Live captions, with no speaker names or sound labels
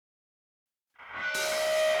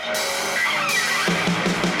Hello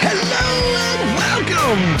and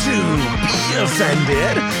welcome to Be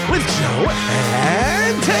Offended with Joe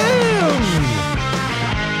and Tim.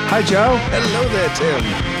 Hi, Joe. Hello there, Tim.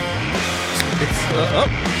 It's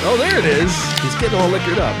oh, there it is. He's getting all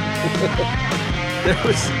liquored up.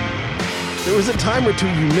 there was a time or two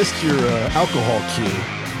you missed your alcohol cue.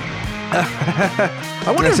 I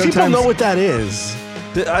wonder if people know what that is.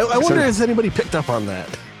 I wonder if anybody picked up on that.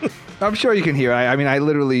 I'm sure you can hear. I mean, I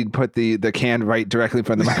literally put the can right directly in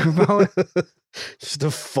front of the microphone. Just a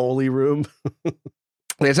Foley room.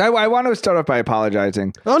 Yes, I want to start off by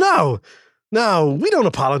apologizing. Oh, no, we don't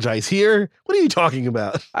apologize here. What are you talking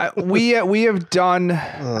about? We have done,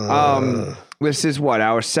 this is what,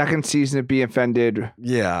 our second season of Be Offended.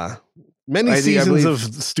 Yeah. Many seasons of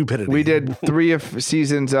stupidity. We did 3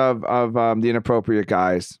 seasons of The Inappropriate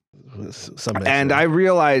Guys. And I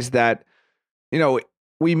realized that,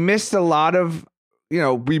 we missed a lot of,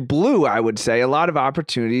 we blew, I would say, a lot of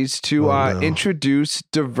opportunities to introduce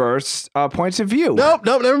diverse points of view. Nope,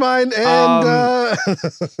 never mind. And,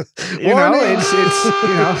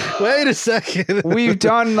 it's wait a second. We've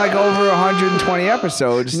done like over 120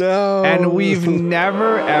 episodes. No. And we've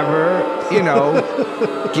never, ever,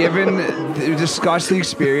 discussed the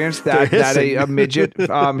experience that a midget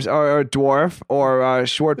or a dwarf or a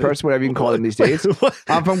short person, whatever you can call them these days,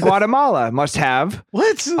 from Guatemala must have.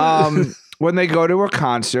 What? When they go to a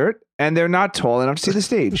concert and they're not tall enough to see the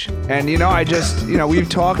stage. And, we've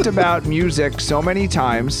talked about music so many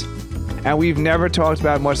times and we've never talked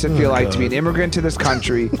about what does it feel like to be an immigrant to this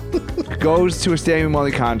country, goes to a stadium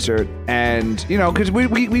only concert and, because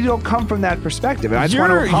we don't come from that perspective. And I just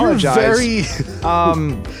want to apologize. You're very...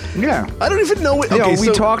 yeah. I don't even know what...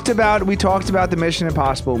 we talked about the Mission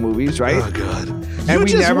Impossible movies, right? Oh, God. And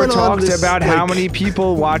we never talked about how many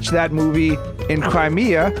people watched that movie in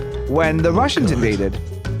Crimea when the Russians invaded.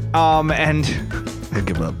 And I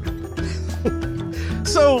give up.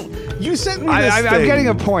 So you sent me this I'm getting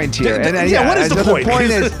a point here. What is the point? The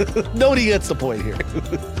point is, nobody gets the point here.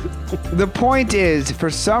 The point is, for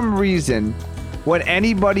some reason, when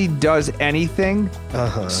anybody does anything,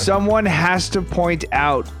 someone has to point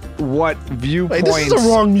out what viewpoints. This is the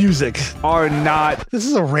wrong music. Are not. This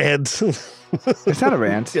is a rant. It's not a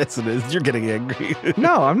rant. Yes, it is. You're getting angry.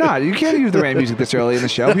 No, I'm not. You can't use the rant music this early in the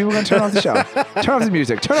show. People are going to turn off the show. Turn off the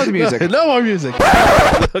music. Turn off the music. No more music.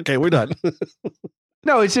 Okay, we're done.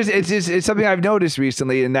 No, it's something I've noticed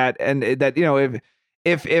recently, if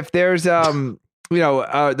there's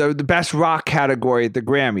the best rock category at the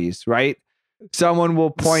Grammys, right? Someone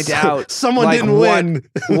will point out someone didn't win.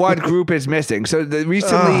 What group is missing. So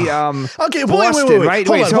recently, okay, Boston, wait. right?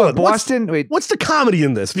 Hold on. Boston. What's the comedy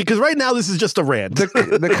in this? Because right now this is just a rant.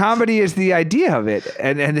 The comedy is the idea of it,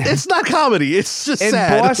 and it's not comedy. It's just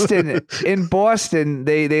sad. In Boston,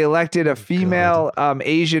 they elected a female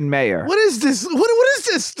Asian mayor. What is this? What is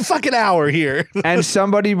this fucking hour here? And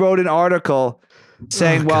somebody wrote an article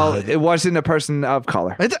saying, it wasn't a person of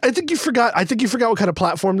color. I think you forgot. I think you forgot what kind of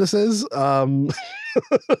platform this is. No,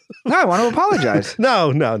 I want to apologize.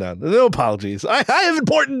 No apologies. I have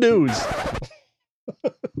important news.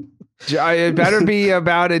 It better be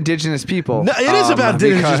about Indigenous people. No, it is about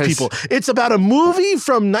Indigenous people. It's about a movie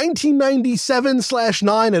from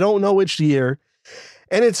 1997/9. I don't know which year,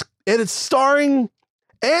 and it's starring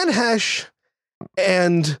Anne Heche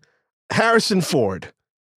and Harrison Ford.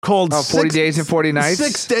 Called 40 Days and 40 Nights?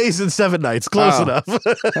 6 Days and 7 Nights. Close enough.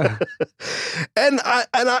 And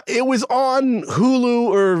it was on Hulu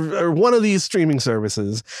or one of these streaming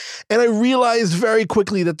services. And I realized very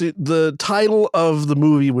quickly that the title of the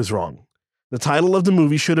movie was wrong. The title of the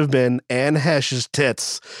movie should have been Anne Heche's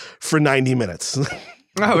Tits for 90 minutes.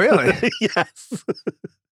 Oh, really? Yes.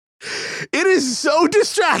 It is so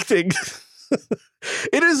distracting.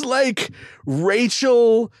 It is like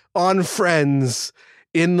Rachel on Friends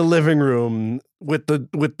in the living room with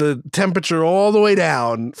the temperature all the way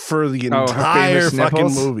down for the entire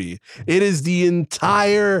fucking movie. It is the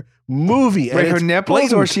entire movie. Wait, her nipples,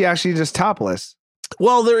 blatant. Or is she actually just topless?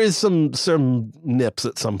 Well, there is some nips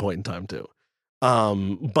at some point in time too.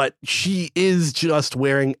 But she is just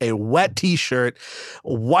wearing a wet t-shirt,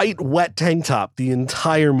 white wet tank top the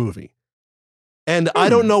entire movie. And I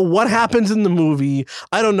don't know what happens in the movie.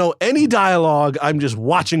 I don't know any dialogue. I'm just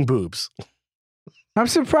watching boobs. I'm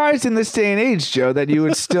surprised in this day and age, Joe, that you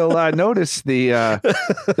would still notice the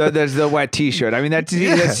wet T-shirt. I mean, that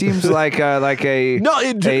seems like a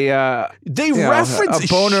they reference a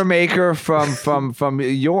boner maker from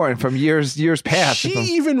years past. She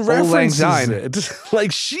even references it.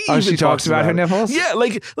 Like she talks about her nipples. Yeah,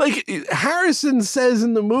 like Harrison says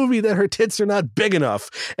in the movie that her tits are not big enough,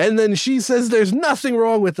 and then she says there's nothing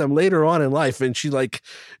wrong with them later on in life, and she like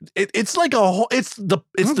it's like a whole. It's the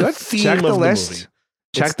theme Check of the the list. movie.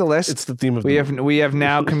 Check the list. It's the theme of we have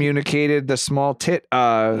now communicated the small tit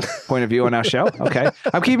point of view on our show. Okay,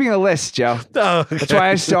 I'm keeping a list, Joe. Oh, okay. That's why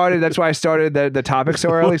I started the topic so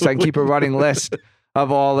early, so I can keep a running list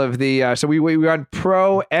of all of the. So we run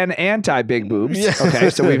pro and anti big boobs. Yeah. Okay,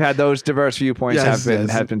 so we've had those diverse viewpoints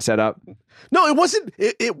have been set up. No, it wasn't.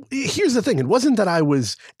 Here's the thing. It wasn't that I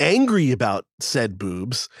was angry about said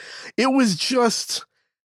boobs. It was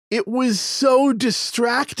so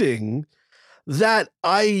distracting that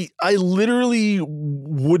I literally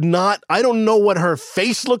would not. I don't know what her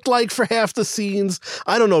face looked like for half the scenes.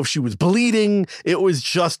 I don't know if she was bleeding. It was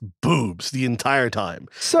just boobs the entire time.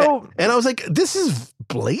 So, and I was like, this is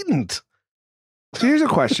blatant. So here's a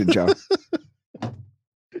question, Joe.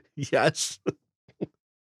 Yes.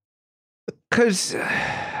 Because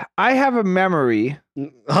I have a memory.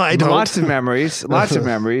 I don't. Lots of memories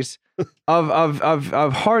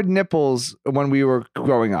of hard nipples when we were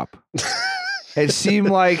growing up. It seemed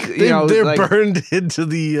like they're like, burned into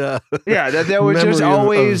the that there was just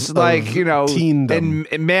always in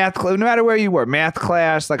math, no matter where you were, math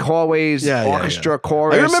class, like hallways, orchestra,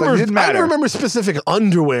 chorus. I remember specific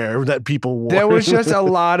underwear that people wore. There was just a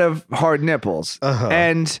lot of hard nipples,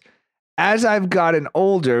 and as I've gotten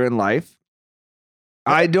older in life,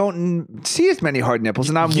 I don't see as many hard nipples,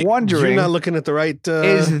 and I'm wondering, you're not looking at the right.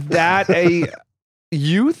 Is that a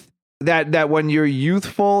youth? That when you're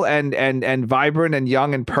youthful and vibrant and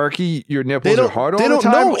young and perky, your nipples are hard all the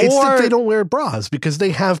time? No, it's that they don't wear bras because they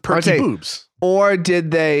have perky boobs. Or did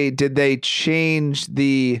they change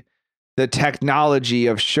the technology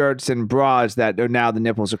of shirts and bras that are now the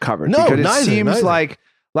nipples are covered? No, because it seems neither.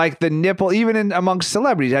 like the nipple, even amongst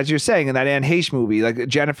celebrities, as you're saying in that Anne Heche movie, like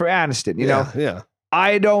Jennifer Aniston, you know? Yeah.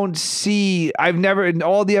 I've never, in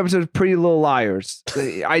all the episodes of Pretty Little Liars,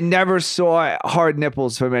 I never saw hard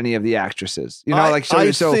nipples from any of the actresses. You know, I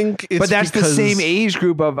think it's but that's because the same age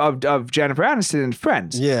group of Jennifer Aniston and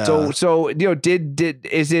Friends. Yeah. So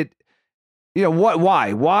is it,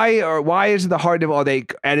 why is the hard nipple? Are they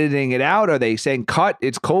editing it out? Are they saying cut?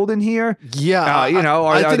 It's cold in here. Yeah.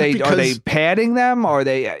 Are they padding them? Are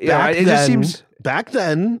they, it just seems back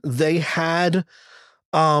then they had,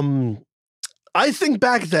 I think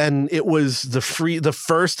back then it was the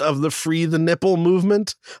first of the free the nipple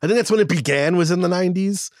movement. I think that's when it began, was in the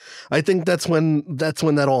 90s. I think that's when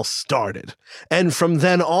that all started. And from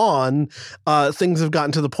then on, things have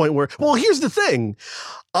gotten to the point where, well, here's the thing.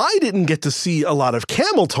 I didn't get to see a lot of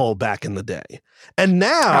camel toe back in the day. And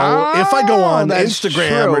now, if I go on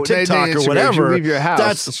Instagram or TikTok or whatever, leave your house.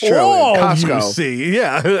 That's all you see.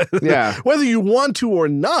 Yeah. Yeah. Whether you want to or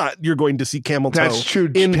not, you're going to see camel toe. That's true.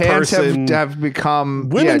 In pants person. have become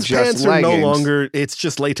Women's just pants leggings. are no longer, it's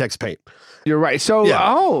just latex paint. You're right. So,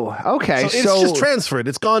 okay. So it's just transferred.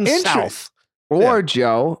 It's gone south. Or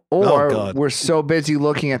Joe, we're so busy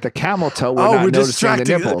looking at the camel toe, we're not noticing the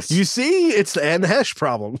nipples. You see, it's the Anne Heche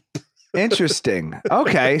problem. Interesting.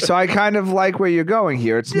 Okay, so I kind of like where you're going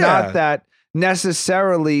here. It's not that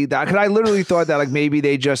necessarily that, because I literally thought that like maybe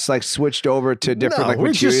they just like switched over to different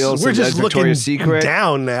materials. We're just looking Secret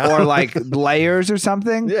down now, or like layers or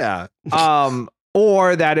something. Yeah.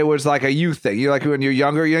 Or that it was like a youth thing. You like when you're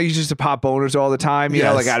younger, you used to pop boners all the time, you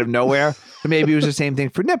know, like out of nowhere. So maybe it was the same thing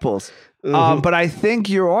for nipples. But I think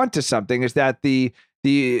you're onto something. Is that the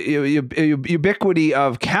ubiquity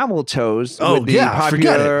of camel toes with the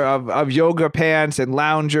popular of yoga pants and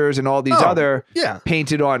loungers and all these other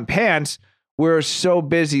painted on pants? We're so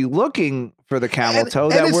busy looking for the camel toe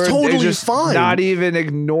that we're totally just fine. not even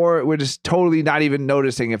ignore. We're just totally not even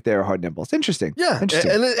noticing if they're hard nipples. Interesting. Yeah,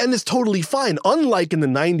 interesting. And it's totally fine. Unlike in the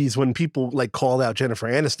 90s when people like called out Jennifer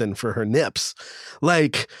Aniston for her nips,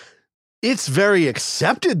 like. It's very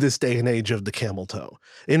accepted this day and age of the camel toe.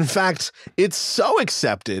 In fact, it's so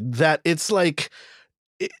accepted that it's like,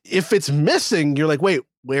 if it's missing, you're like, wait,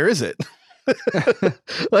 where is it?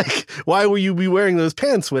 Like, why will you be wearing those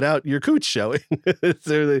pants without your cooch showing?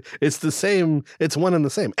 It's the same. It's one and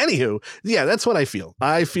the same. Anywho, yeah, that's what I feel.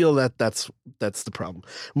 I feel that that's the problem.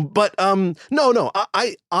 But no,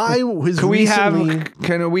 I was.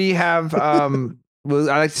 Can we have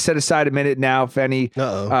well, I like to set aside a minute now if any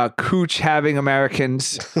cooch having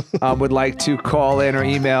Americans would like to call in or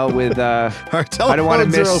email with. Our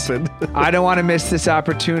telephones are open. I don't want to miss this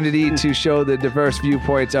opportunity to show the diverse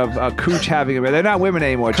viewpoints of cooch having Americans. They're not women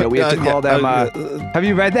anymore, Joe. We have to call them. Have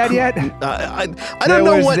you read that yet? I don't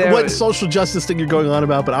know what social justice thing you're going on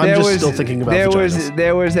about, but I'm just still thinking about vaginas.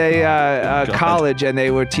 There was a college, and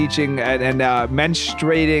they were teaching and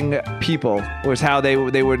menstruating people was how they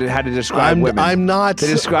had to describe women. They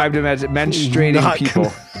described them as menstruating people.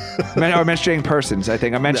 Or menstruating persons, I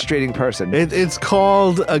think. A menstruating person. It's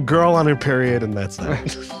called a girl on her period, and that's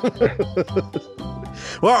that.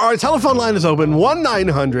 Well, our telephone line is open,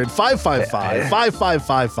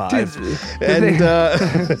 1-900-555-5555. And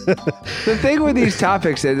the thing with these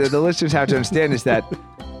topics that the listeners have to understand is that,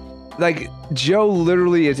 like, Joe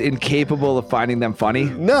literally is incapable of finding them funny.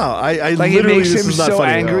 No, I like, literally, it makes him so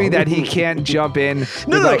angry that he can't jump in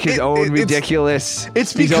with his own ridiculous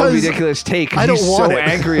take. I don't He's want so it.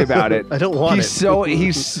 angry about it. I don't want it.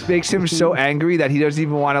 He makes him so angry that he doesn't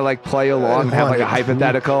even want to like play along and have like a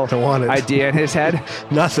hypothetical idea in his head.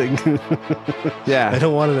 Nothing. Yeah, I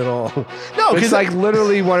don't want it at all. No, it's like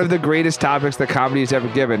literally one of the greatest topics that comedy has ever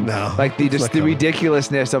given. No, like the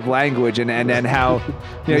ridiculousness of language and how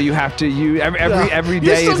you have to use every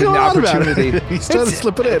day is an opportunity. He's trying to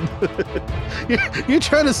slip it in. You're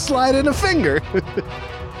trying to slide in a finger.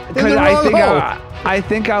 Because I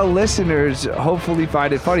think our listeners hopefully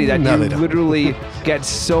find it funny that you literally get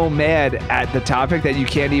so mad at the topic that you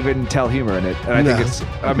can't even tell humor in it. And I think it's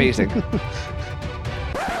amazing.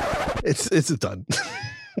 It's done.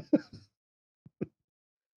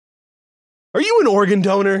 Are you an organ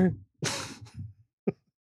donor?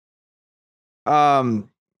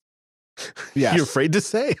 Yes. You're afraid to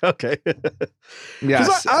say? Okay.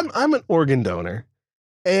 Yes. I'm an organ donor.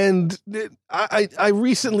 And I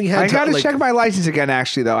recently had I got to check my license again,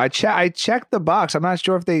 actually, though. I checked the box. I'm not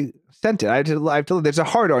sure if they sent it. I told there's a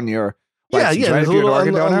heart on your license, right? There's a little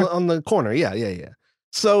on the corner. Yeah.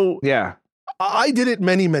 So yeah. I did it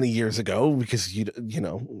many, many years ago because you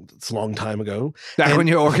know it's a long time ago. Back when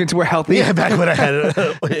your organs were healthy. Yeah, back when I had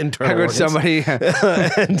internal organs. Somebody,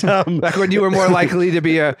 and back when you were more likely to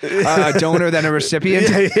be a donor than a recipient.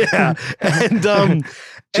 Yeah. And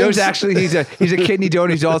Joe's actually he's a kidney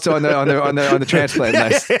donor. He's also on the transplant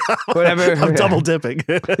list. Yeah. Whatever. I'm double dipping.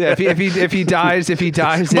 Yeah. If he dies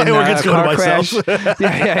my in organs a go car to crash. myself.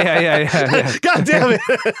 Yeah. God damn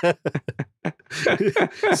it.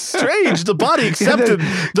 Strange. The body accepted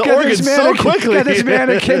the organs so quickly. Got this man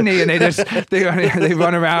a kidney, and they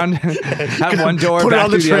run around, have one door, put back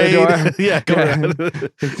it on to the the other door. Yeah, go around.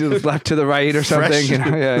 To the left to the right or something.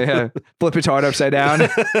 Yeah. Flip his heart upside down.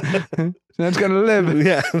 That's gonna live.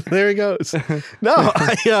 Yeah, there he goes. No,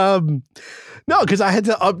 because I had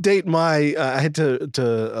to update my, I had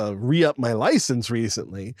to re-up my license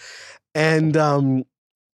recently, and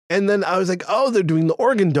then I was like, oh, they're doing the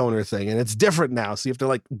organ donor thing, and it's different now, so you have to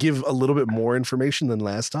like give a little bit more information than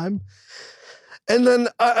last time. And then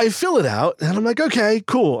I fill it out, and I'm like, okay,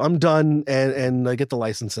 cool, I'm done, and I get the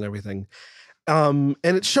license and everything, and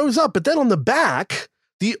it shows up, but then on the back,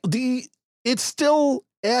 it still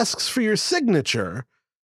asks for your signature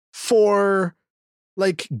for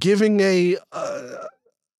like giving being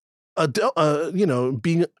a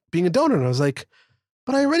donor. And I was like,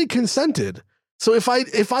 but I already consented. So if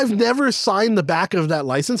I've never signed the back of that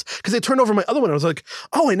license, because I turned over my other one, I was like,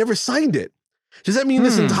 oh, I never signed it. Does that mean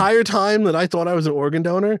this entire time that I thought I was an organ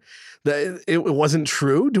donor, that it wasn't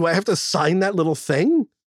true? Do I have to sign that little thing?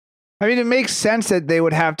 I mean, it makes sense that they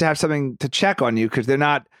would have to have something to check on you, because they're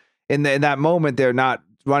not in that moment. They're not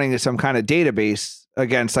running some kind of database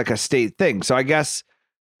against like a state thing. So I guess,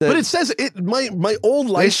 but it says my old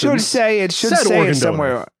license. It should say it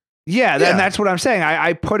somewhere. Donor. Yeah, and that's what I'm saying.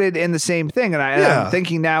 I put it in the same thing, and I'm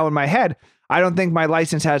thinking now in my head, I don't think my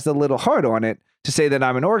license has the little heart on it to say that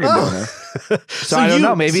I'm an organ donor. So I don't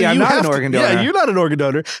know. Maybe I'm not an organ donor. Yeah, you're not an organ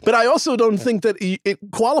donor. But I also don't think that it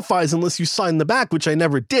qualifies unless you sign the back, which I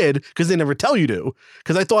never did because they never tell you to.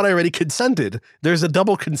 Because I thought I already consented. There's a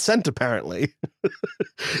double consent apparently.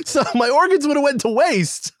 So my organs would have went to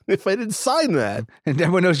waste if I didn't sign that. And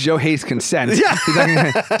everyone knows Joe hates consent. Yeah,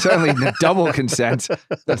 certainly double consent.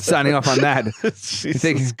 That's signing off on that.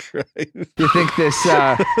 Jesus Christ. You think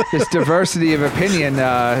this diversity of opinion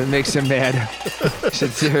makes him mad?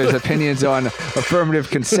 Should hear his opinions on affirmative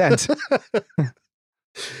consent.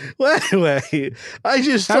 Well, anyway,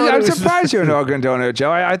 I'm surprised you're an organ donor,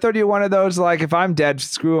 Joe. I thought you were one of those, like, if I'm dead,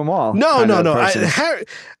 screw them all. No.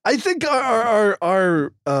 I think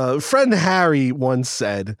our friend Harry once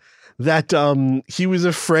said that he was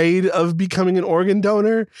afraid of becoming an organ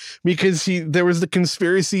donor because there was the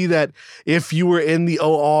conspiracy that if you were in the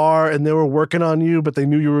OR and they were working on you, but they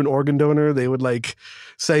knew you were an organ donor, they would like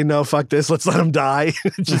say, no, fuck this, let's let him die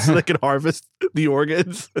just so they could harvest the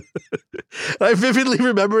organs. I vividly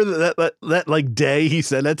remember that like day he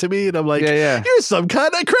said that to me, and I'm like, you're some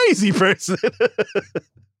kind of crazy person.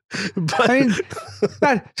 But, I mean,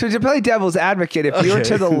 so to play devil's advocate, if you're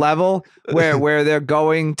to the level where they're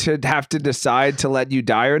going to have to decide to let you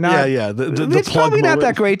die or not, it's probably not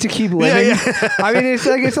that great to keep living. I mean,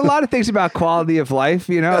 it's a lot of things about quality of life,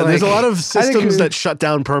 you know. There's a lot of systems that shut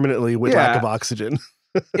down permanently with lack of oxygen.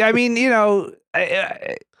 I mean,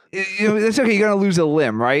 it's okay. You're gonna lose a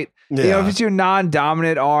limb, right? Yeah. You know, if it's your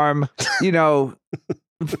non-dominant arm,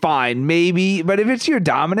 fine, maybe. But if it's your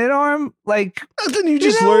dominant arm, like, then you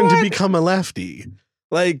just learn to become a lefty.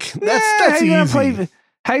 Like that's easy.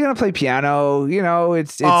 How you gonna play piano? You know,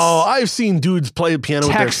 it's I've seen dudes play piano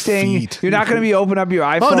with their feet. You're not gonna be open up your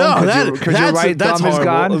iPhone because your right thumb is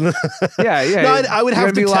gone. Yeah. No, I would have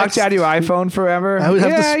to be text. locked out of your iPhone forever. I would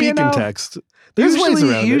have to speak in text. There's ways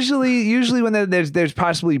around it. Usually when there's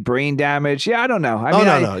possibly brain damage. Yeah, I don't know. I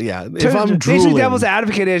mean, yeah. If I'm drooling. Basically, devil's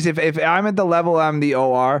advocate is if I'm at the level I'm the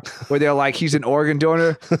OR where they're like, he's an organ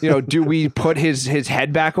donor, do we put his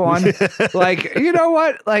head back on? Like, you know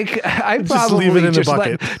what? Like, I probably just leave it in the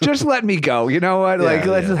bucket. Just let me go. You know what? Like,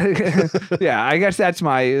 I guess that's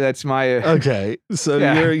my. Okay, so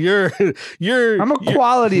you're. I'm a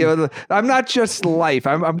quality of. I'm not just life.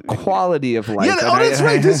 I'm quality of life. Yeah, that's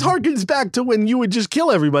right. This harkens back to when you would just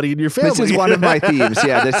kill everybody in your family. This is one of my themes.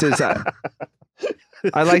 Yeah, this is.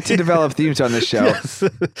 I like to develop themes on this show. Yes.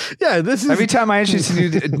 Yeah, this is. Every time I introduce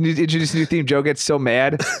a new theme, Joe gets so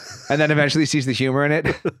mad, and then eventually sees the humor in it.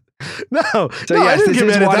 No, I didn't get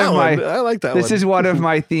mad at that one. I like that one. This is one of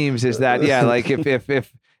my themes. Is that like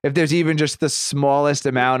if there's even just the smallest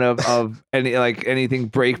amount of anything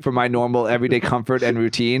break from my normal everyday comfort and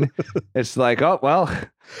routine, it's like, oh well.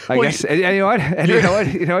 I guess, and you know what? And you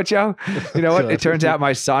know what, Joe? You know what? It turns out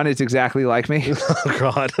my son is exactly like me. Oh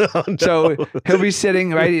God! Oh, no. So he'll be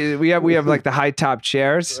sitting right. We have like the high top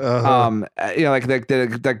chairs, like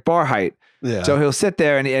the bar height. Yeah. So he'll sit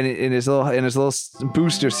there and in his little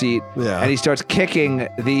booster seat, and he starts kicking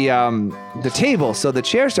the table, so the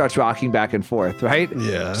chair starts rocking back and forth, right?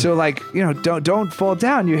 Yeah. So like, don't fall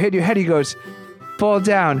down. You hit your head. He goes, fall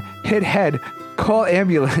down, hit head. Call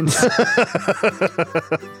ambulance.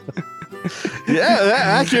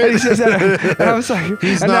 Accurate. And he says that, and I was like,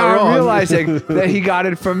 he's and not now wrong. I'm realizing that he got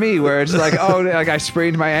it from me, where it's like, like I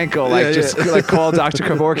sprained my ankle, like call Dr.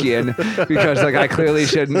 Kevorkian because like I clearly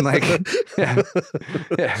shouldn't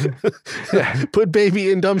Put baby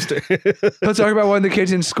in dumpster. Let's talk about one of the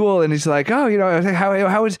kids in school, and he's like, how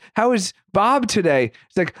is Bob today?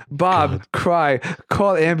 It's like, Bob, cry,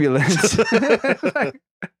 call ambulance.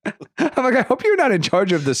 I'm like, I hope you're not in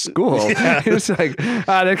charge of the school. Yeah. It's like,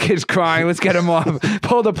 that kid's crying. Let's get him off.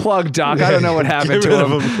 Pull the plug, Doc. I don't know what happened to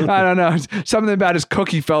him. I don't know. Something about his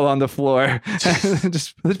cookie fell on the floor.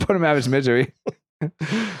 Let's put him out of his misery.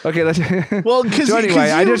 Okay, let's. Well, so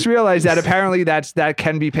anyway, I just realized that apparently that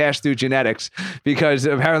can be passed through genetics, because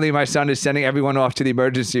apparently my son is sending everyone off to the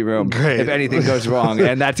emergency room if anything goes wrong,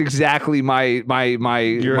 and that's exactly my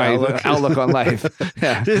outlook on life.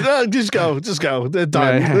 Yeah. Just go. They're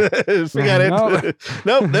done. Forget it.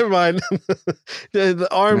 Nope, never mind. The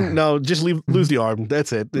arm, no, just lose the arm.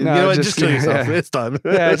 That's it. You know what? Just kill yourself. Yeah. It's done.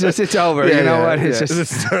 Yeah, it's over. You know what? It's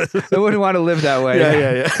just. I wouldn't want to live that way.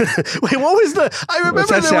 Yeah. Wait, what was the? I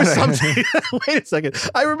remember there was something. Wait a second.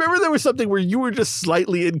 I remember there was something where you were just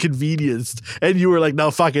slightly inconvenienced, and you were like,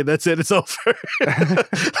 "No, fuck it, that's it, it's over."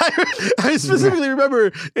 I specifically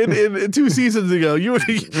remember in 2 seasons ago, you were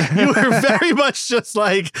very much just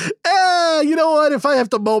like, you know what? If I have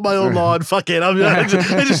to mow my own lawn, fuck it. I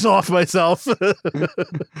just off myself.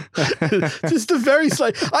 Just a very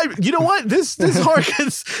slight. You know what? This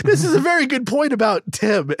harkens. This is a very good point about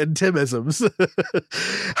Tim and Timisms.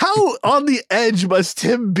 How on the edge must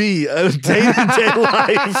Tim be of day-to-day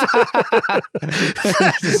life?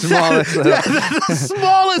 The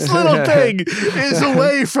smallest little thing is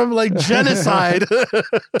away from like genocide. I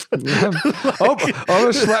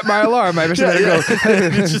almost slept my alarm. I just gotta go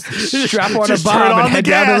strap on a just bomb and head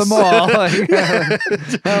down to the mall.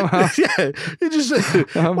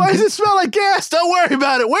 Why does it smell like gas? Don't worry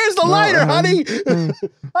about it. Where's the lighter, honey?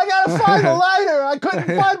 I gotta find the lighter. I couldn't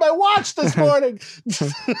find my watch this morning.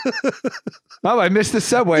 Oh, I missed the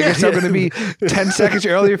subway. I guess I'm going to be 10 seconds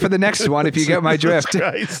earlier for the next one if you get my drift.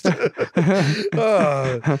 Christ.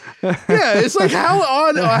 It's like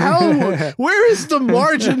where is the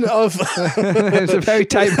margin of It's a very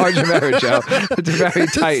tight margin of error, Joe. It's very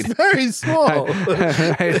tight. It's very small.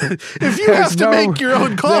 If you have to make your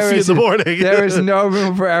own coffee in the morning, there is no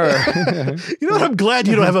room for error. You know what? I'm glad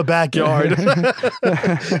you don't have a backyard.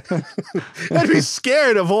 I'd be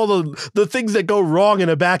scared of all the things that go wrong in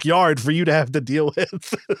a backyard for you to have to deal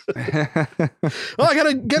with. Oh, I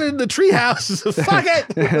gotta get in the treehouse. Fuck it.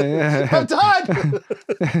 I'm done.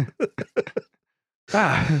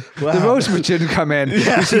 Wow. The roastman didn't come in.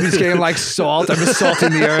 Yeah. You see me getting like salt. I'm just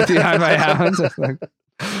salting the earth behind my house.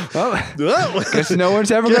 Well, guess no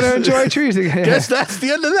one's ever going to enjoy trees again. Guess that's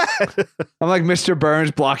the end of that. I'm like Mr.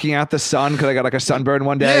 Burns blocking out the sun because I got like a sunburn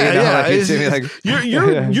one day.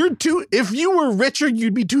 You're two. If you were richer,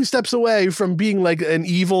 you'd be 2 steps away from being like an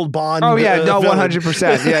evil Bond. Oh yeah, no,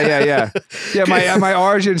 100%. Yeah. My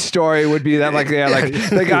origin story would be that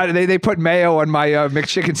they put mayo on my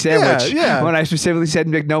McChicken sandwich. Yeah. When I specifically said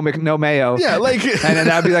no mayo. Yeah, like, and then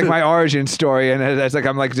that'd be like my origin story, and it's like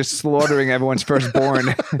I'm like just slaughtering everyone's firstborn.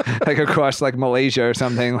 Like across like Malaysia or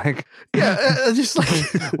something. Like, just like,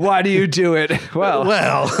 why do you do it? Well,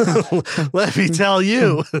 let me tell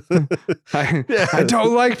you. I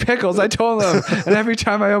don't like pickles. I told them, and every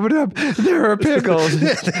time I open up, there are pickles.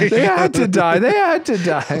 They had to die.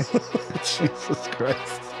 Jesus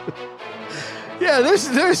Christ. Yeah,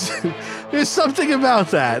 there's something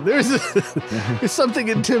about that. There's something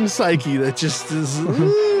in Tim's psyche that just is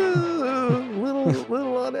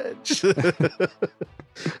little on edge.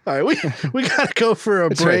 All right, we gotta go for a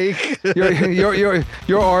break. Right.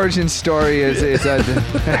 Your origin story is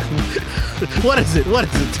What is it,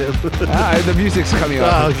 Tim? The music's coming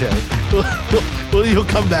up. Oh, okay. Well, you'll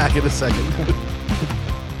come back in a second.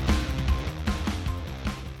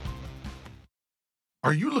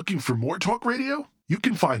 Are you looking for more talk radio? You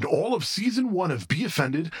can find all of Season 1 of Be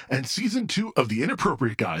Offended and Season 2 of The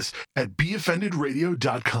Inappropriate Guys at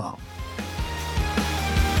beoffendedradio.com.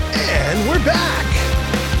 And we're back.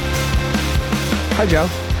 Hi, Joe.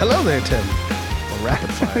 Hello there, Tim. Rapid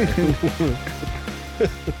fire.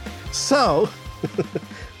 So,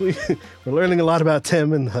 we're learning a lot about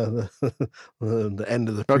Tim and the end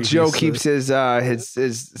of the previous, Joe keeps his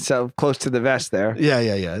so close to the vest there.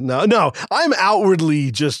 Yeah. No. I'm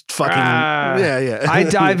outwardly just fucking. Yeah. I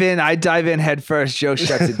dive in head first. Joe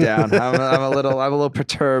shuts it down. I'm a little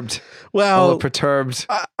perturbed. Well, there's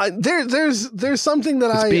something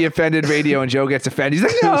that Be Offended Radio, and Joe gets offended.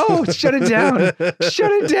 He's like, no, shut it down.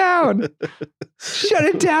 Shut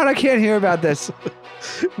it down. I can't hear about this.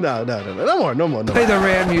 No more. Play the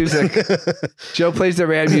Rand music. Joe plays the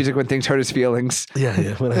Rand music when things hurt his feelings.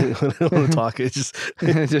 Yeah. When I want to talk, it just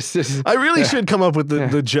I really should come up with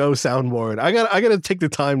the Joe soundboard. I got to take the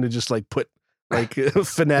time to just like put like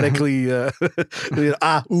phonetically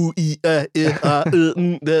ah ooh e if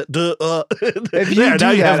you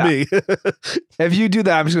do that, if you do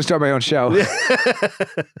that, I'm just gonna start my own show.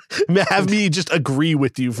 Have me just agree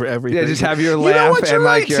with you for everything. Yeah, just have your laugh. You know what? You're and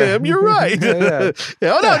right, like Tim. You're right. Yeah.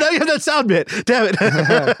 Oh no, now you have that sound bit. Damn it!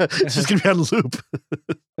 It's just gonna be on loop.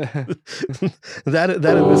 that in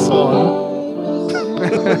this song.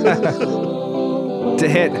 To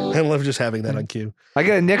hit. I love just having that on cue. I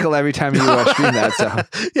get a nickel every time you stream that. So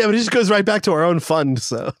yeah, but it just goes right back to our own fund.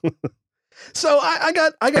 So I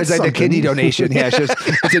got. It's like the kidney donation. Yeah,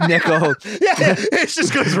 it's a nickel. Yeah, it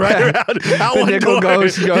just goes right around. Out the one nickel door.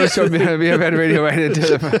 goes from BFN Radio right into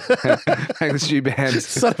the street bands.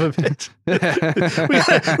 Son of a bitch.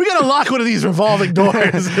 we gotta lock one of these revolving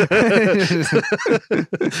doors.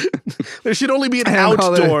 There should only be an out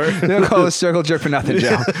door. They'll call it circle jerk for nothing,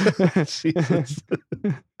 Joe. Jesus.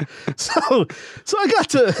 So I got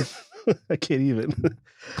to. I can't even.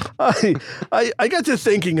 I got to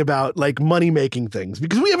thinking about like money making things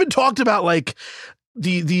because we haven't talked about like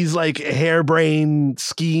these like harebrained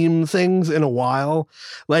scheme things in a while,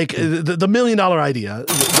 like the $1 million idea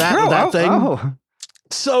that thing. Oh.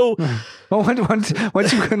 So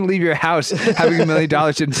once you couldn't leave your house, having $1 million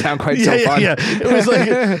didn't sound quite so fun. Yeah. It was like,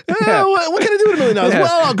 what can I do with $1 million? Yeah.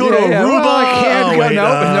 Well, I'll go to Aruba. Well, I can't go.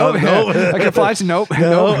 Nope. No. I can fly to nope.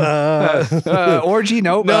 Orgy.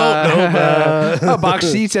 Nope. Box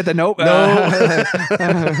seats at the nope. Yep.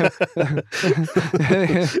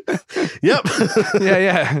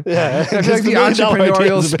 Yeah. Yeah. I feel like the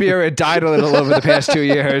entrepreneurial spirit died a little over the past 2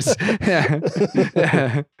 years.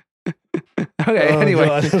 Yeah. Okay,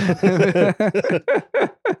 anyway.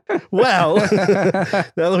 Well, now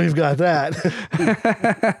that we've got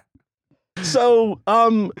that. So,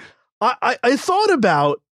 I thought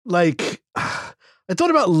about like I thought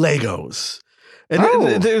about Legos.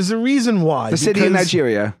 And there's a reason why. The city in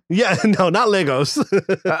Nigeria. Yeah, no, not Legos.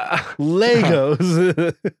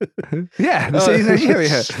 Legos. Yeah, the city in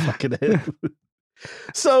Nigeria. Fucking it.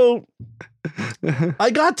 So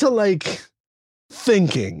I got to like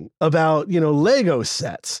thinking about, Lego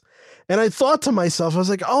sets. And I thought to myself, I was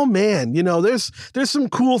like, oh man, there's some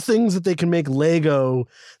cool things that they can make Lego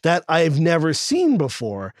that I've never seen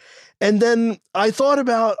before. And then I thought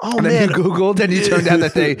about, and then you Googled and you turned out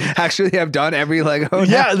that they actually have done every Lego.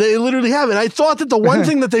 Yeah, they literally have. And I thought that the one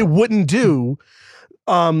thing that they wouldn't do,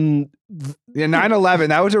 yeah, 9/11.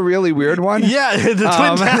 That was a really weird one. Yeah, the Twin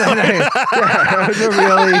Towers. That was a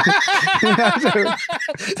really.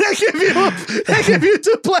 They give you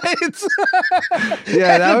 2 planes.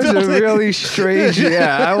 Yeah, that was a really strange.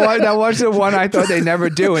 Yeah, that was the one I thought they'd never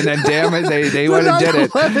do, and then damn it, they went and did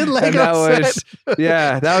it. And that was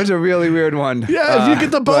that was a really weird one. Yeah, if you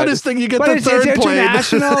get the bonus thing, you get the third it's plane.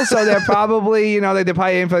 International, so they're probably they're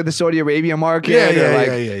probably aiming for like the Saudi Arabia market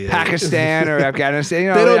or Pakistan or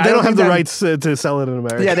Afghanistan. They don't have the rights to sell it in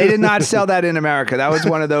America. Yeah, they did not sell that in America. That was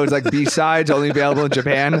one of those like B-sides only available in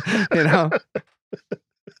Japan.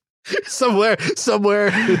 Somewhere. It's a rare.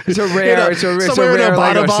 It's a somewhere rare in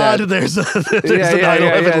Lego set. There's a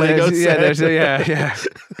 9/11 Lego set. Yeah.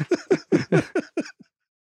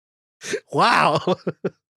 Wow.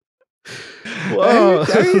 Whoa.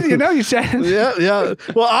 I mean, you said. Yeah.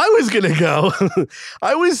 Well, I was gonna go.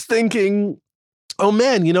 I was thinking, oh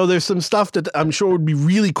man, there's some stuff that I'm sure would be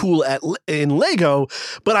really cool in Lego,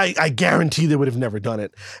 but I guarantee they would have never done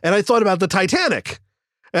it. And I thought about the Titanic.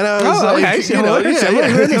 And I was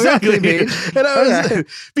exactly. And I was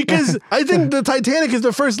because I think the Titanic is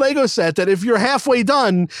the first Lego set that if you're halfway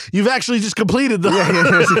done, you've actually just completed the.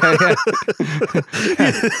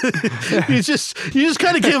 You just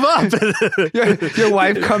kind of give up. Your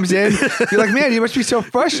wife comes in. You're like, man, you must be so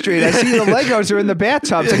frustrated. I see the Legos are in the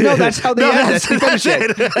bathtub. It's like, no, that's how they end it. That's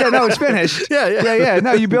it. Yeah, no, it's finished. Yeah.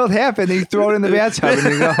 No, you build half and then you throw it in the bathtub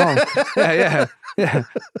and you go home. Yeah.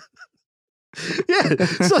 Yeah,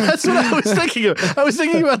 so that's what I was thinking of. I was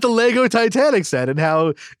thinking about the Lego Titanic set and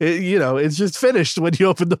how it's just finished when you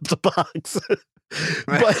open up the box.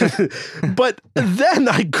 But then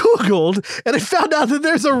I Googled and I found out that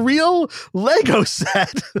there's a real Lego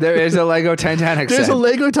set. There is a Lego Titanic set. There's a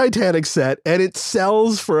Lego Titanic set and it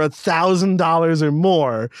sells for $1,000 or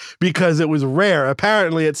more because it was rare.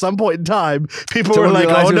 Apparently at some point in time, people were like,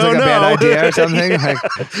 oh no, a bad idea or something. Yeah.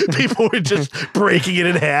 People were just breaking it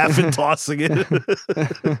in half and tossing it.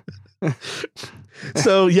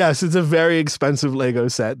 So yes, it's a very expensive Lego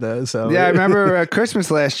set though. So yeah, I remember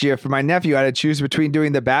Christmas last year for my nephew, I had to choose between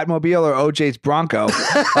doing the Batmobile or OJ's Bronco.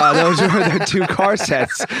 Those were the 2 car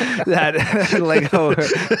sets that Lego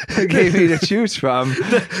gave me to choose from.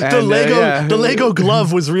 The Lego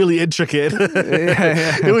glove was really intricate.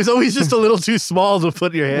 It was always just a little too small to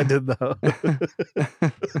put your hand in though.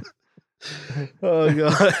 Oh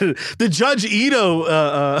god, the Judge Ito.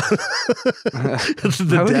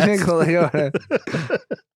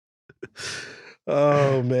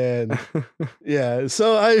 Oh man, yeah.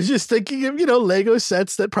 So I was just thinking of Lego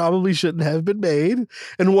sets that probably shouldn't have been made,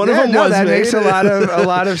 and one of them was that made. Makes a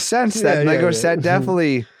lot of sense. That Lego set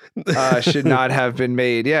definitely should not have been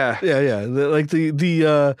made. Yeah. Like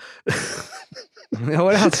the.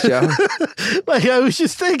 What else, Joe? Like I was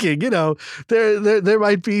just thinking, there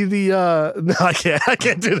might be the. No, I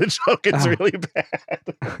can't do the joke. It's really bad.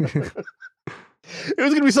 It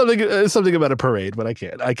was going to be something about a parade, but I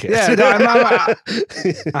can't. Yeah,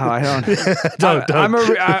 don't.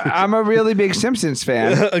 I'm a really big Simpsons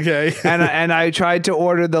fan. Okay, and I tried to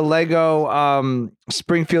order the Lego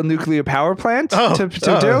Springfield nuclear power plant to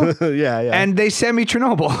do. Yeah. And they sent me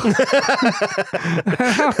Chernobyl.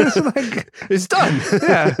 I was like, it's done.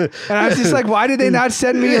 Yeah, and I was just like, why did they not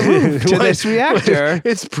send me a roof to this reactor?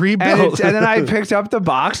 It's pre-built. And then I picked up the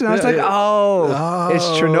box and I was like, it's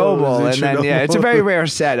Chernobyl. And then it's a very rare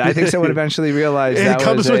set. I think someone eventually realized it that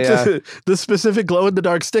comes with the specific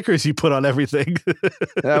glow-in-the-dark stickers you put on everything.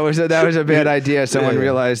 That was a bad idea. Someone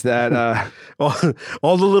realized that.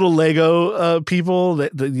 All the little Lego people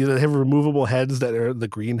that have removable heads that are the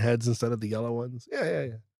green heads instead of the yellow ones. Yeah.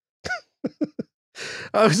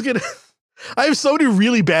 I have so many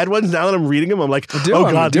really bad ones now that I'm reading them. I'm like,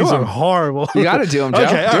 God, these are horrible. You got to do them, Joe.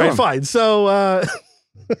 Okay, all right, fine. So.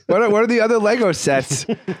 What are the other Lego sets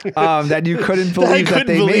that you couldn't believe that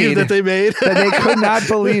they made? That they could not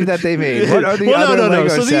believe that they made. What are the other Lego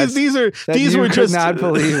sets? These were could just not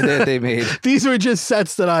believe that they made. These were just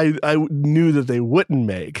sets that I knew that they wouldn't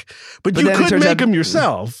make, but you could make them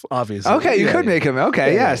yourself, obviously. Okay, you could make them.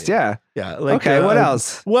 Okay, yes. Yeah. Like, Okay, what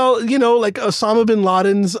else? Well, like Osama bin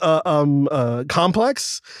Laden's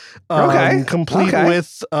complex, Okay, complete okay.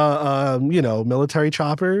 with military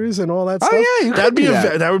choppers and all that Oh, stuff. yeah, you could That'd be do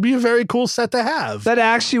that. that would be a very cool set to have. That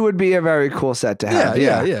actually would be a very cool set to have.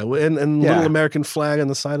 Yeah. And Yeah. little American flag on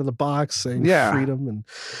the side of the box saying freedom,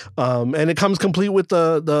 and it comes complete with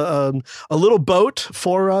the a little boat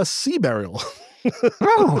for sea burial.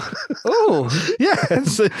 Oh, Yeah,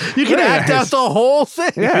 so you can Very act out nice. the whole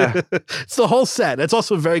thing. Yeah. It's the whole set. It's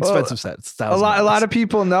also a very expensive set. It's a lot of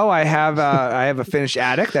people know I have a finished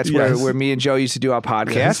attic. That's Yes. where me and Joe used to do our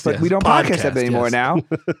podcast, Yes, but yes. we don't podcast that anymore yes. now.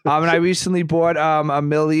 And I recently bought a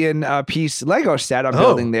million piece Lego set I'm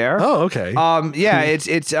building there. Oh, okay. Yeah, it's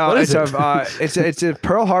What is it's a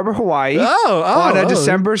Pearl Harbor, Hawaii. Oh,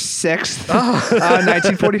 December 6th,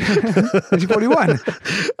 1941.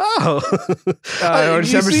 Oh, Or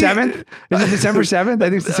December 7th? Is it December 7th? I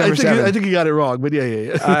think it's December 7th. I think you got it wrong, but yeah.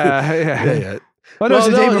 Yeah. Well, no, it's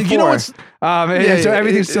the Well, day no, before. you know what's- So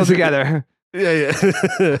everything's still together. Yeah.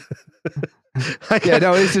 Yeah,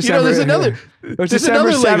 no, it's December. there's another. It was there's December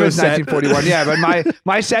another Lego 7th, set. 1941. Yeah, but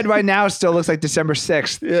my set right now still looks like December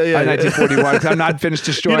 6th, Yeah. 1941. 'Cause I'm not finished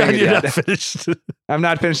destroying it You're yet. not finished. I'm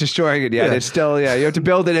not finished destroying it yet. Yeah. It's still, you have to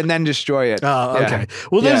build it and then destroy it. Oh, Yeah. okay.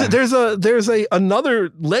 Well, Yeah. there's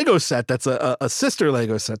another Lego set that's a sister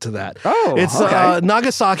Lego set to that. Oh, It's okay.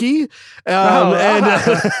 Nagasaki, Oh.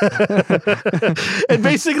 and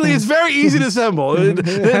basically it's very easy to assemble.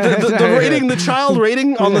 The rating, the child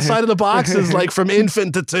rating on the side of the box is like from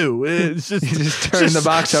infant to 2. It's just You just turn the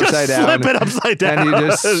box upside down. Flip it upside down, And you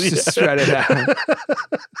just shred it out.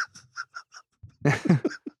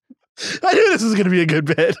 I knew this was going to be a good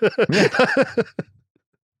bit.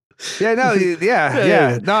 Yeah, no,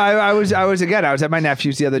 yeah. No, I was at my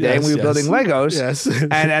nephew's the other day, and we were building Legos. Yes.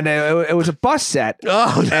 And it was a bus set.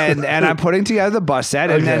 Oh, no. And I'm putting together the bus set,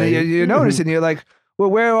 and then Okay. you notice, and you're like, well,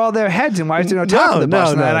 where are all their heads, and why is there no top of the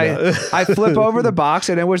bus? No, and no. I flip over the box,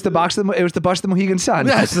 and it was the bus of the Mohegan Sun.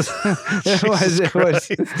 Yes. It was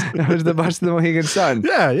the bus of the Mohegan Sun.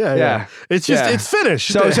 Yeah. It's just Yeah. it's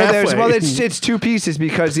finished. So there's halfway. it's two pieces,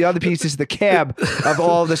 because the other piece is the cab of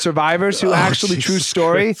all the survivors who actually, true Jesus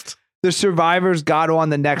story, Christ. the survivors got on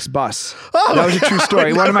the next bus. Oh That was a my true God, story.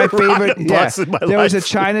 I've One of my never ride favorite. a bus in my There was a life.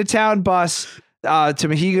 Chinatown bus to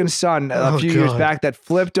Mohegan Sun a Oh, few years God. back that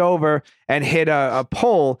flipped over and hit a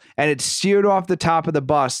pole, and it steered off the top of the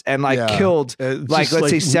bus and Yeah. killed Just let's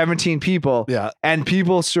say 17 people. Yeah. And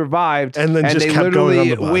people survived, And then just they kept going literally on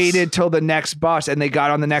the bus. waited till the next bus, and they got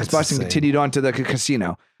on the next That's bus and insane. continued on to the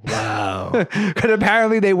casino. Wow. Because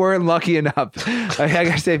apparently they weren't lucky enough. I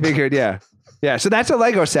guess they figured, yeah. So that's a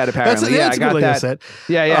Lego set, apparently. That's a I got good Lego that. set.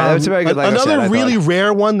 Yeah, that's a very good Lego set. Another I really thought.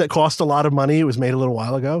 rare one that cost a lot of money. It was made a little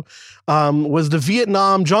while ago. Was the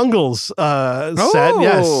Vietnam Jungles set?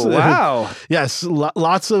 Yes. Oh, wow. Yes.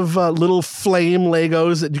 Lots of little flame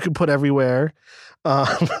Legos that you can put everywhere.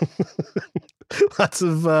 Lots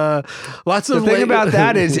of. The thing about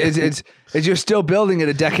that is you're still building it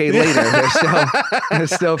a decade later.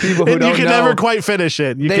 There's still people who and don't you can know. never quite finish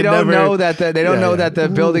it. They don't know that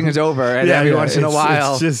the building is over, and every once in a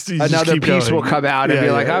while, you just another keep piece going. will come out and be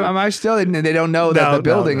like, "Am I still?" And they don't know that the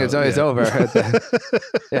building is over.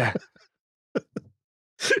 Yeah.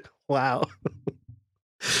 Wow.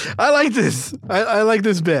 I like this. I like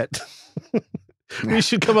this bit. We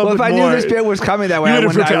should come up Well, with if I more. knew this bit was coming that way, You I would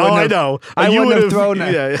wouldn't have prepared. Oh, I know. I You wouldn't have would thrown.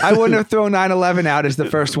 yeah. I wouldn't have thrown 9/11 out as the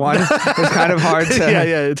first one. It's kind of hard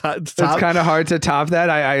to. It's It's kind of hard to top that.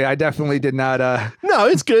 I definitely did not. No,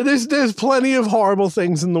 it's good. There's plenty of horrible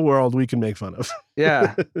things in the world we can make fun of.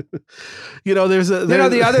 Yeah. There's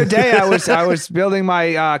The other day I was building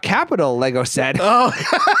my Capitol Lego set. Oh,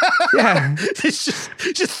 Yeah. it's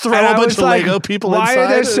just throw And a I bunch was of like, Lego people why inside. are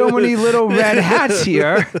there so many little red hats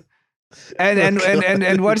here?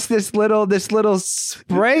 And what's this little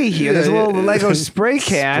spray here? This little Lego spray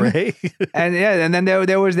can. Spray? And then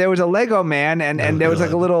there was a Lego man, and there was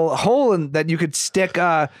like a little hole that you could stick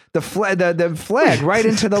the flag right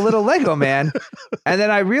into the little Lego man. And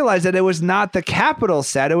then I realized that it was not the Capitol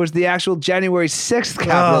set; it was the actual January 6th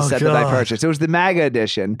Capitol set that I God. purchased. It was the MAGA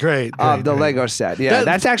edition Great, of the great. Lego set. Yeah,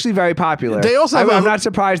 that's actually very popular. They also have I'm a- not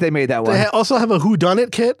surprised they made that one. They also have a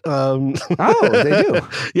whodunit kit. Oh, they do.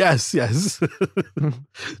 Yes. Yes.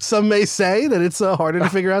 Some may say that it's harder to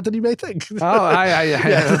figure out than you may think. Oh, I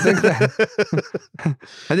don't think that.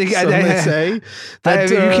 I think Some may say that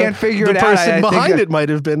you can't figure the it out. person behind it might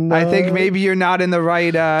have been. I think maybe you're not in the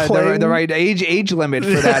right the right age limit for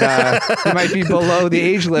that. You might be below the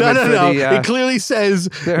age limit. No. The, it clearly says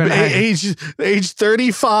age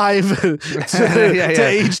 35 to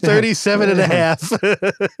age 37 and a half.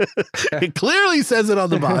 It clearly says it on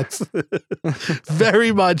the box.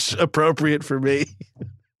 Very much appropriate for me.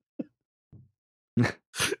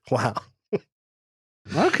 Wow.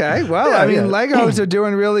 Okay, well, Yeah, I mean, yeah. Legos are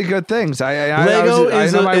doing really good things. I know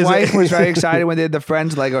my wife was very excited when they did the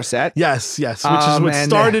Friends Lego set. Yes, which is what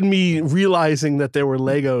started me realizing that there were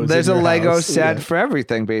Legos. There's a in your Lego house. set for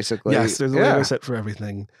everything, basically. Yes, there's a Lego set for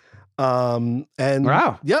everything. And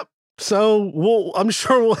wow. Yep. So I'm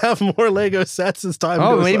sure we'll have more Lego sets as time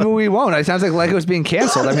goes maybe on. we won't. It sounds like Lego's being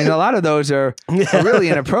canceled. I mean, a lot of those are really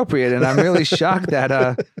inappropriate, and I'm really shocked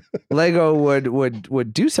that Lego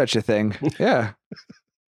would do such a thing. Yeah.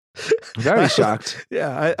 Very shocked.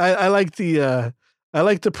 Yeah, I like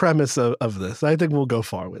the premise of this. I think we'll go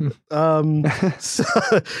far with it. So,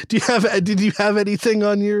 did you have anything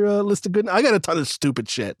on your list of good? I got a ton of stupid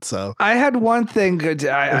shit. So I had one thing.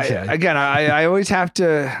 I always have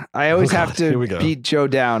to Here we go. beat Joe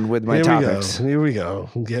down with my topics. Here we go.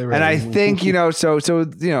 Get ready. And I think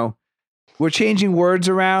we're changing words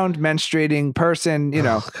around, menstruating person,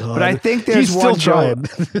 but I think there's He's one still Joe.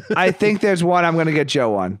 trying. I think there's one I'm going to get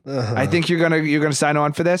Joe on. I think you're gonna sign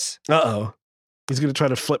on for this. Uh-oh. He's going to try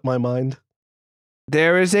to flip my mind.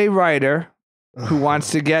 There is a writer who wants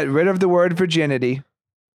to get rid of the word virginity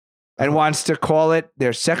and wants to call it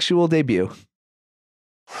their sexual debut.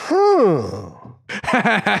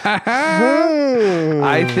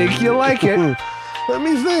 I think you like it. Let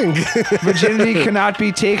me think. Virginity cannot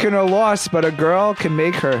be taken or lost, but a girl can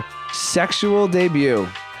make her sexual debut.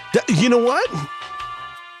 You know what?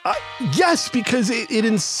 Yes, because it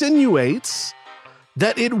insinuates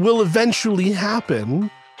that it will eventually happen.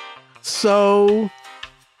 So,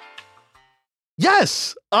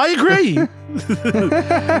 yes, I agree.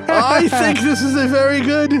 I think this is a very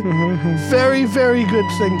good, very, very good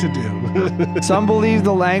thing to do. Some believe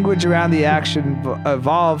the language around the action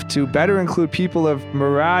evolved to better include people of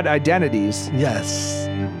Murad identities. Yes.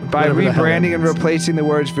 By Whatever the hell rebranding that and means. replacing the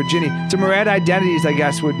words virginity. So Murad identities, I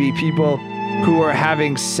guess, would be people who are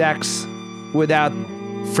having sex without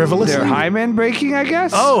Frivolously? their hymen breaking, I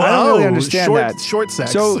guess. Oh, I don't really understand that. Short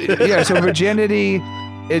sex. So virginity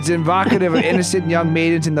is evocative of innocent young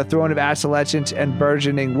maidens in the throne of adolescence and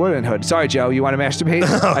burgeoning womanhood. Sorry, Joe, you want to masturbate?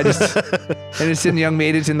 Innocent young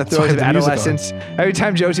maidens in the throes of Sorry, the music adolescence. Every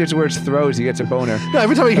time Joe hears the words throws, he gets a boner. No,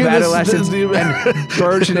 every time I hear adolescence and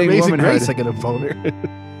burgeoning Amazing womanhood. Grace, I get a boner.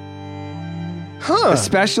 Huh.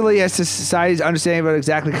 Especially as society's understanding of what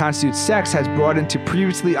exactly constitutes sex has broadened to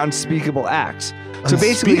previously unspeakable acts. So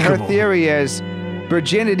basically, her Unspeakable. theory is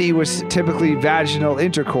virginity was typically vaginal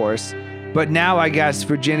intercourse, but now I guess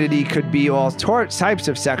virginity could be all types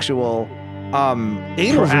of sexual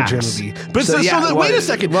Anal acts. virginity. But wait a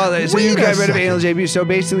second. Well, so Wait you a get rid of second. anal debut. So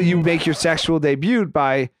basically, you make your sexual debut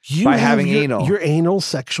by having anal. Your anal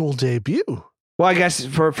sexual debut. Well, I guess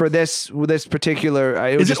for this particular,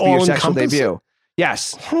 it would Is it just be your all sexual encompassing? debut.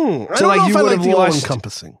 Yes. I don't So, like, know you if I would like have the lost-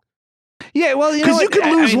 all-encompassing. Yeah, well, you know, Because you could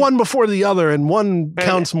lose I mean, one before the other, and one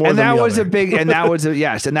counts more and than that the was other. a big, and that was a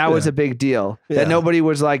yes, and that was a big deal. Yeah. That nobody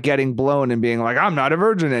was like getting blown and being like, "I'm not a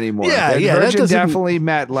virgin anymore." Yeah, That yeah, that virgin doesn't- definitely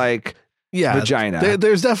meant like vagina.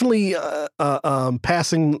 There's definitely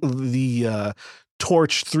passing the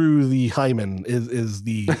torch through the hymen is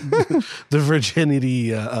the the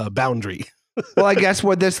virginity boundary. Well, I guess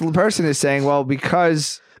what this person is saying, well,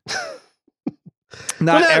 because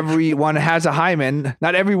not everyone has a hymen,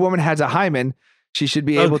 not every woman has a hymen, she should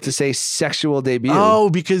be able to say sexual debut. Oh,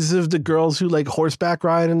 because of the girls who like horseback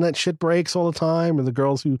ride and that shit breaks all the time, or the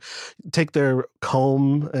girls who take their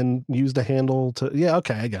comb and use the handle to. Yeah,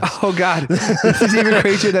 okay, I guess. Oh, God. This is even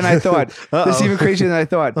crazier than I thought. This is even crazier than I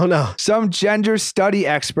thought. Oh, no. Some gender study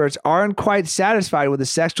experts aren't quite satisfied with the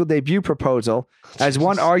sexual debut proposal, as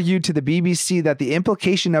one argued to the BBC that the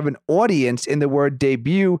implication of an audience in the word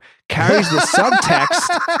debut carries the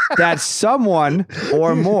subtext that someone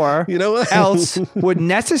or more You know what? else would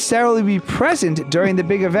necessarily be present during the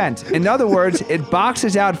big event. In other words, it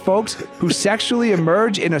boxes out folks who sexually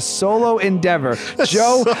emerge in a solo endeavor.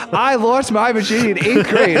 Joe, I lost my virginity in 8th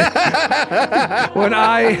grade when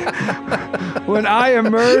I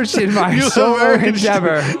emerged in my solo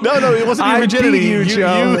endeavor. No, it wasn't your I virginity. beat you,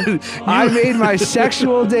 Joe. I made my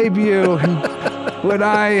sexual debut when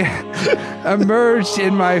I emerged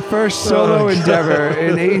in my first solo endeavor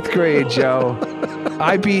in 8th grade, Joe.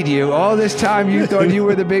 I beat you. All this time you thought you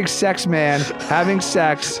were the big sex man having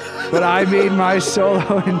sex, but I made my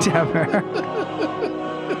solo endeavor.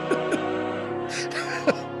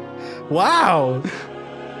 Wow.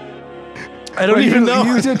 I don't When even you know.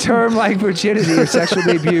 use a term like virginity or sexual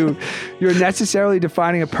debut, you're necessarily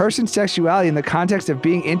defining a person's sexuality in the context of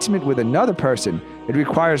being intimate with another person. It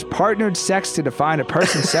requires partnered sex to define a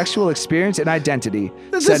person's sexual experience and identity,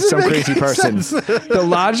 That said doesn't some make crazy any person. sense. The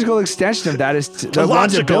logical extension of that is the one's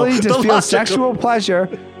logical- ability to the feel logical- sexual pleasure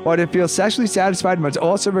or to feel sexually satisfied must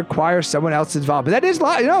also require someone else's involvement. That is,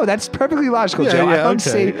 that's perfectly logical, Yeah, Joe. I yeah, don't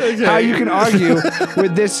okay, see how okay. you can argue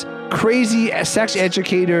with this crazy sex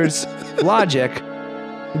educator's logic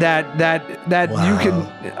that you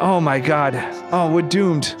can. Oh my God! Oh, we're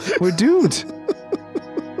doomed. We're doomed.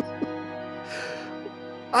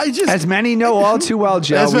 As many know all too well,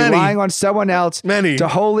 Joe, As many. relying on someone else Many. to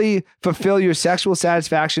wholly fulfill your sexual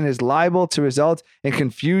satisfaction is liable to result in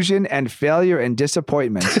confusion and failure and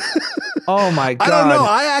disappointment. Oh my God! I don't know.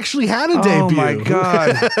 I actually had a debut. Oh my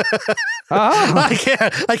God! Oh.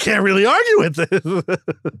 I can't really argue with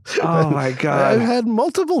this. Oh my God! I've had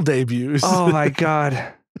multiple debuts. Oh my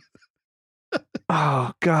God!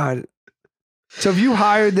 Oh God! So if you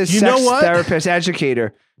hired this You know sex what? therapist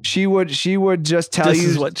educator, she would just tell This you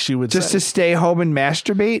is what she would just say. to stay home and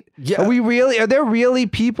masturbate. Yeah. Are there really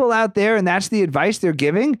people out there, and that's the advice they're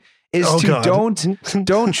giving is Oh, to God.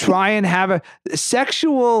 don't try and have a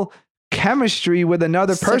sexual chemistry with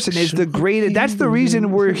another person is the greatest. That's the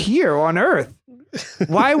reason we're here on Earth.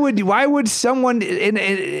 Why would someone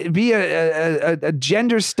be a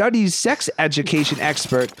gender studies sex education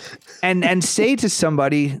expert and say to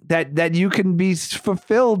somebody that you can be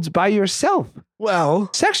fulfilled by yourself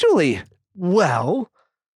sexually?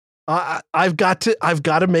 I've got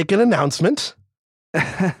to make an announcement.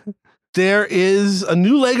 There is a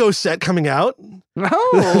new Lego set coming out.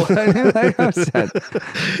 Oh, a new Lego set.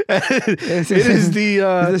 It is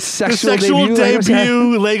the sexual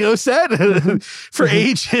debut Lego set for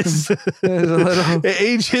ages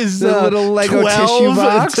ages The little Lego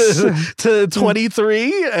 12 tissue box. to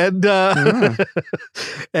 23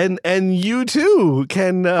 and you too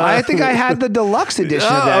can I think I had the deluxe edition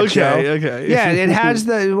of that, Joe. okay. Yeah, it has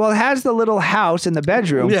the little house in the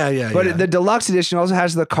bedroom. Yeah, But yeah. the deluxe edition also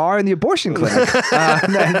has the car and the abortion clinic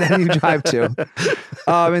that you drive to.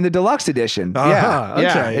 In the deluxe edition. Yeah,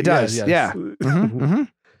 okay. it does. Yes. Yeah.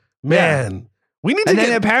 Man, we need to And then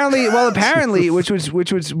get apparently, which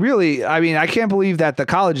was really, I mean, I can't believe that the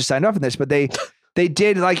colleges signed up for this, but they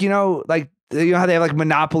did how they have like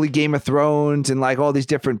Monopoly, Game of Thrones, and like all these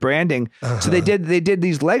different branding. So they did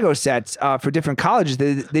these Lego sets for different colleges.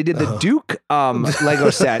 They did the Duke Lego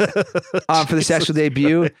set for the sexual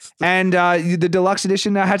debut, and the deluxe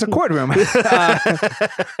edition has a courtroom.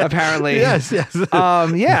 Apparently, yes.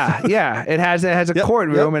 yeah. It has a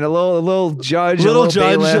courtroom and a little judge, little a little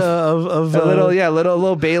judge bailiff, of a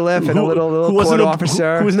little bailiff, and a little who wasn't court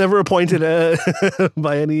officer who was never appointed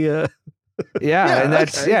by any. Yeah, and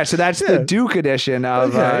that's okay. so that's the Duke edition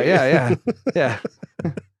of Okay. yeah.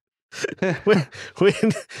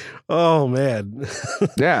 Oh man.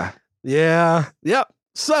 Yeah.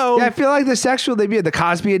 So I feel like the sexual debut, the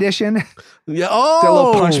Cosby edition, yeah. the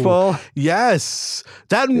little punch bowl. Yes.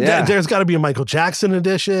 That there's got to be a Michael Jackson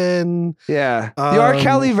edition. Yeah, the R.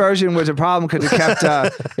 Kelly version was a problem because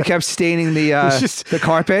it kept staining the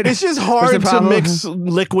carpet. It's just Was hard the to problem. mix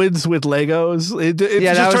liquids with Legos. It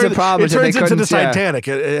Yeah, that was the problem, It so they turns into the couldn't, yeah. Titanic.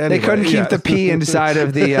 Anyway, They couldn't keep the pee inside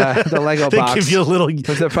of the Lego They box. give you a little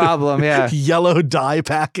was the problem. Yeah, yellow dye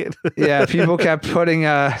packet. yeah. People kept putting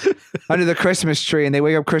under the Christmas tree, and they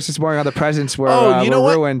wake up Christmas morning, all the presents were Oh, you know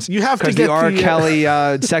what? ruined. You have to because get the R. the, Kelly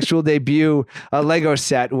sexual debut Lego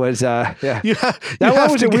set was that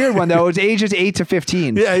one was a weird one though. It was ages 8 to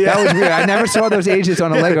 15. Yeah. That was weird. I never saw those ages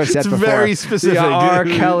on a Lego set It's before. very specific. The R.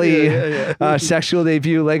 Kelly Yeah. sexual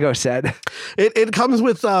debut Lego set. It comes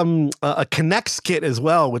with a Connects kit as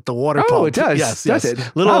well with the water pump. Oh, it does. Yes, Does yes.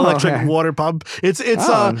 it? Little Oh, electric okay. water pump. It's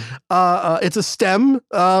a STEM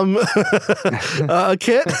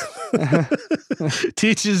kit.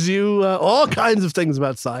 Teaches you all kinds of things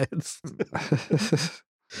about science.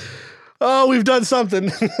 Oh, we've done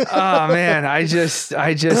something. Oh man, I just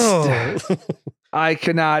Oh. I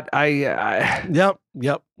cannot. Yep.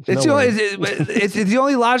 It's No the only, way. it's the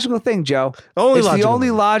only logical thing, Joe. Only it's logical the only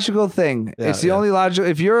thing. logical thing. Yeah, It's the yeah. only logical.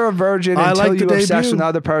 If you're a virgin I until like the you have sex debut. with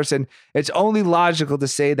another person, it's only logical to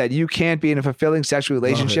say that you can't be in a fulfilling sexual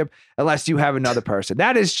relationship unless you have another person.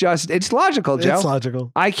 That is just. It's logical, Joe. It's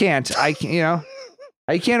logical. I can't.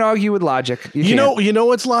 I can't argue with logic. You know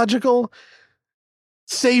what's logical?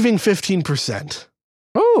 Saving 15%.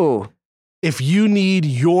 Oh. If you need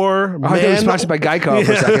your man, I was sponsored by Geico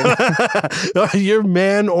for a second. your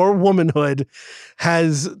man or womanhood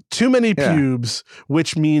has too many pubes,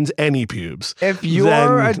 which means any pubes. If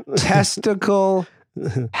you're a testicle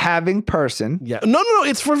having person, no,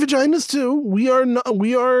 it's for vaginas too. We are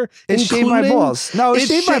It shaved my balls. No, it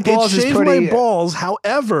shaved my balls is pretty. My balls.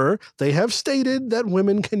 However, they have stated that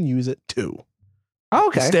women can use it too.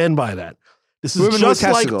 Okay, stand by that. This is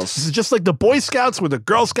just like the Boy Scouts where the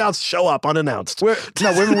Girl Scouts show up unannounced.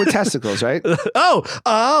 Women with testicles, right? Or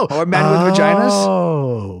men with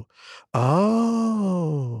vaginas.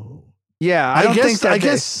 Yeah, I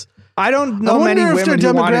guess. I don't know many women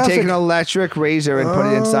who want to take an electric razor and put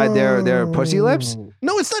it inside their pussy lips.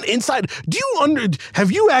 No, it's not inside.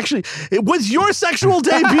 Have you actually? Was your sexual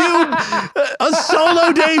debut a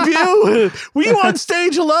solo debut? Were you on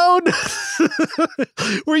stage alone?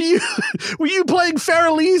 Were you playing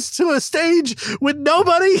Farrellese to a stage with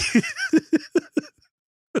nobody?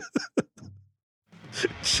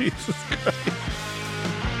 Jesus Christ.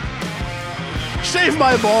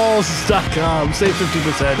 ShaveMyBalls.com. Save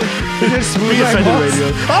 50%. Smooth my balls. Radio.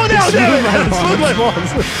 Oh no, smooth my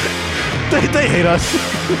balls. They hate us.